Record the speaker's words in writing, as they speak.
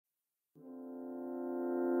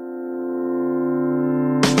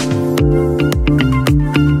Hi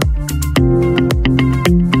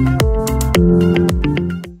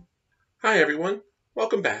everyone,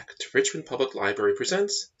 welcome back to Richmond Public Library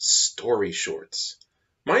Presents Story Shorts.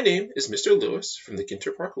 My name is Mr. Lewis from the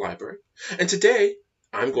Ginter Park Library, and today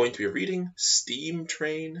I'm going to be reading Steam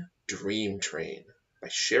Train, Dream Train by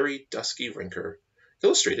Sherri Duskey Rinker,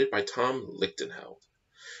 illustrated by Tom Lichtenheld.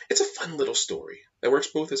 It's a fun little story that works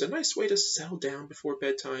both as a nice way to settle down before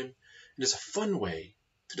bedtime and as a fun way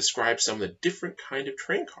to describe some of the different kind of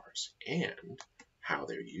train cars and how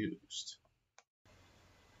they're used.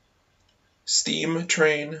 Steam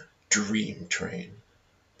Train, Dream Train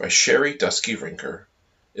by Sherri Duskey Rinker,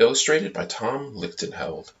 illustrated by Tom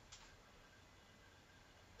Lichtenheld.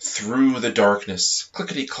 Through the darkness,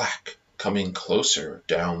 clickety-clack, coming closer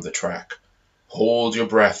down the track. Hold your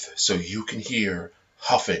breath so you can hear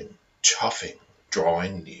huffing, chuffing,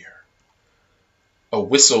 drawing near. A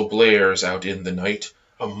whistle blares out in the night,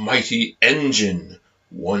 a mighty engine,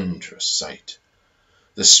 wondrous sight.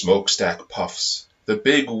 The smokestack puffs, the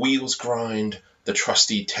big wheels grind, the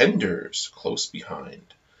trusty tenders close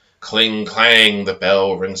behind. Cling clang, the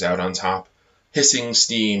bell rings out on top. Hissing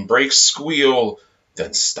steam, brakes squeal,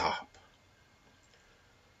 then stop.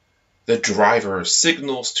 The driver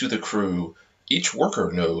signals to the crew. Each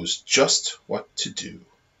worker knows just what to do.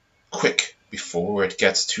 Quick, before it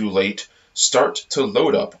gets too late, start to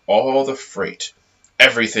load up all the freight.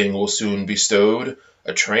 Everything will soon be stowed,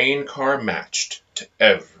 a train car matched to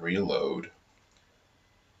every load.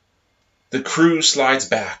 The crew slides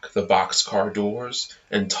back the boxcar doors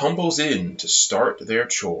and tumbles in to start their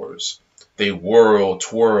chores. They whirl,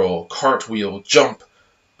 twirl, cartwheel, jump,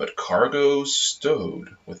 but cargo's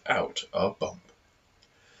stowed without a bump.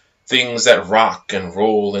 Things that rock and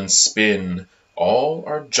roll and spin, all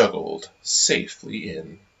are juggled safely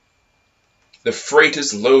in. The freight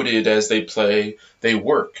is loaded as they play, they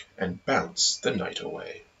work and bounce the night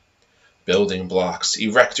away. Building blocks,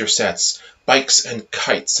 erector sets, bikes and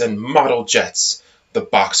kites and model jets, the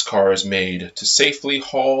boxcar is made to safely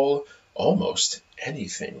haul almost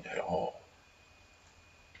anything at all.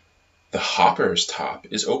 The hopper's top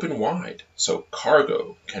is open wide, so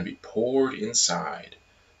cargo can be poured inside.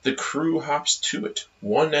 The crew hops to it,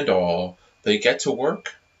 one and all, they get to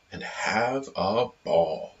work and have a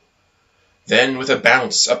ball. Then with a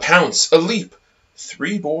bounce, a pounce, a leap,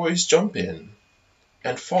 3 boys jump in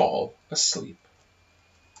and fall asleep.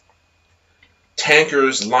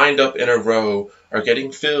 Tankers lined up in a row are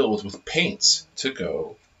getting filled with paints to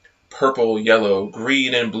go. Purple, yellow,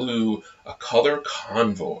 green, and blue, a color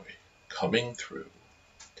convoy coming through.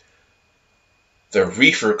 The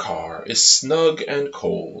reefer car is snug and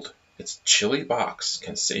cold. Its chilly box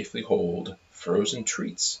can safely hold frozen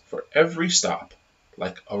treats for every stop,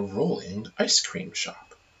 like a rolling ice cream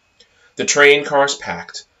shop. The train car's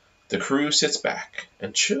packed. The crew sits back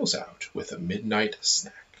and chills out with a midnight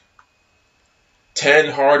snack. 10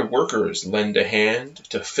 hard workers lend a hand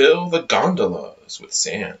to fill the gondolas with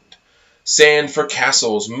sand. Sand for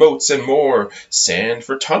castles, moats, and more. Sand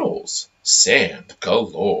for tunnels. Sand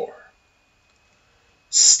galore.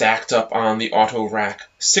 Stacked up on the auto rack,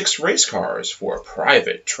 6 race cars for a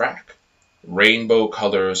private track. Rainbow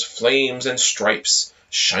colors, flames, and stripes.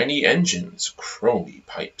 Shiny engines, chromy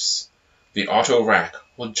pipes. The auto rack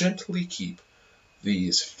will gently keep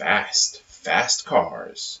these fast, fast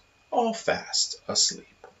cars all fast asleep.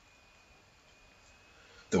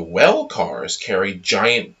 The well cars carry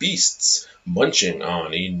giant beasts munching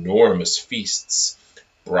on enormous feasts.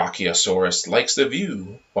 Brachiosaurus likes the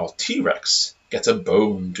view, while T-Rex gets a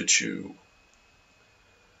bone to chew.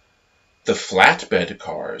 The flatbed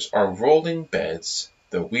cars are rolling beds.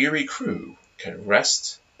 The weary crew can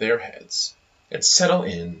rest their heads and settle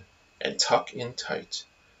in and tuck in tight.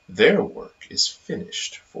 Their work is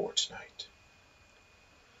finished for tonight.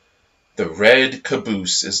 The red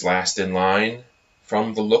caboose is last in line.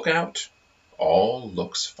 From the lookout, all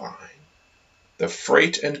looks fine. The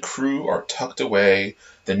freight and crew are tucked away.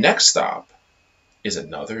 The next stop is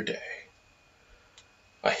another day.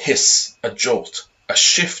 A hiss, a jolt, a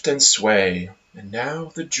shift and sway, and now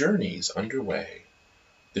the journey's underway.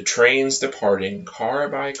 The train's departing car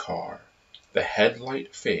by car. The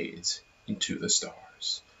headlight fades into the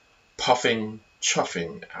stars. Puffing,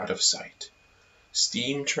 chuffing out of sight.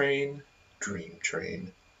 Steam train, dream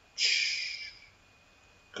train, shh.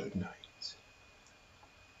 Good night.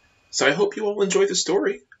 So I hope you all enjoyed the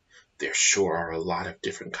story. There sure are a lot of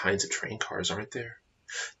different kinds of train cars, aren't there?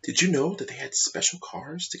 Did you know that they had special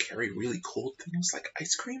cars to carry really cold things like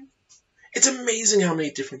ice cream? It's amazing how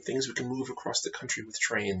many different things we can move across the country with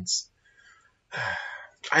trains.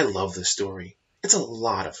 I love this story. It's a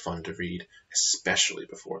lot of fun to read, especially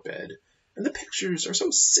before bed. and the pictures are so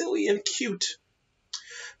silly and cute.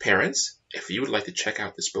 Parents, if you would like to check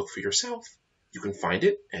out this book for yourself, you can find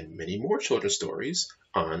it and many more children's stories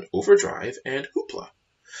on Overdrive and Hoopla.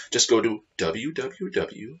 Just go to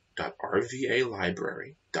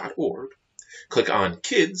www.rvalibrary.org, click on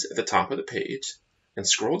Kids at the top of the page, and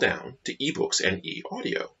scroll down to eBooks and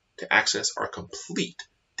e-audio to access our complete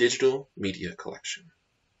digital media collection.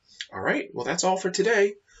 All right, well, that's all for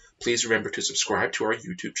today. Please remember to subscribe to our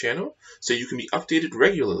YouTube channel so you can be updated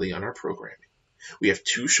regularly on our programming. We have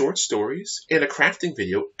 2 short stories and a crafting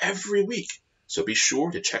video every week, so be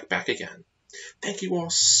sure to check back again. Thank you all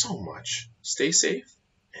so much. Stay safe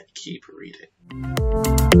and keep reading.